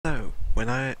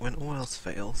when all else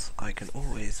fails, I can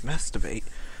always masturbate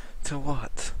to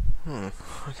what?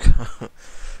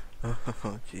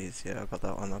 Oh jeez, yeah, I got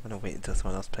that one. I'm gonna wait until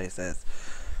someone else plays theirs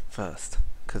first,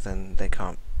 because then they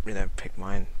can't, pick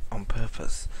mine on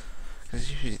purpose. Because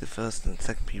it's usually the first and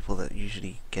second people that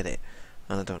usually get it,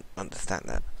 and I don't understand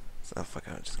that. So fuck,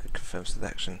 I'm just gonna confirm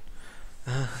selection.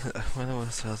 When I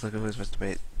was first, I could always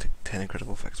masturbate to 10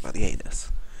 incredible facts about the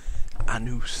anus.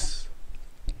 Anus.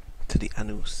 To the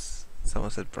anus.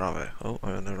 Someone said bravo. Oh,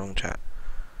 I'm in the wrong chat.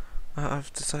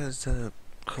 I've decided to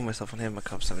call myself on here, my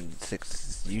Cup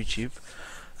 76 YouTube,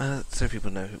 so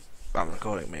people know who I'm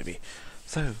recording, maybe.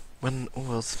 So, when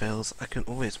all else fails, I can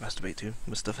always masturbate to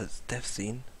Mustafa's death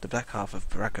scene, the back half of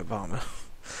Barack Obama.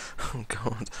 Oh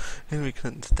god, Hillary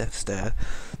Clinton's death stare,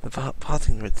 the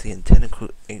parting Red Sea, and 10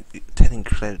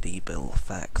 incredible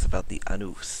facts about the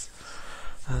anus.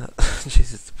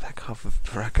 Jesus, the back half of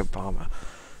Barack Obama.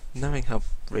 Knowing how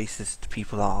racist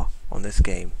people are on this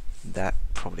game, that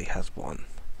probably has won.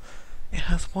 It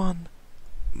has won.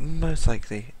 Most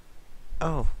likely.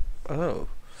 Oh.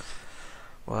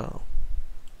 Well,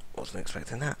 wasn't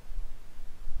expecting that.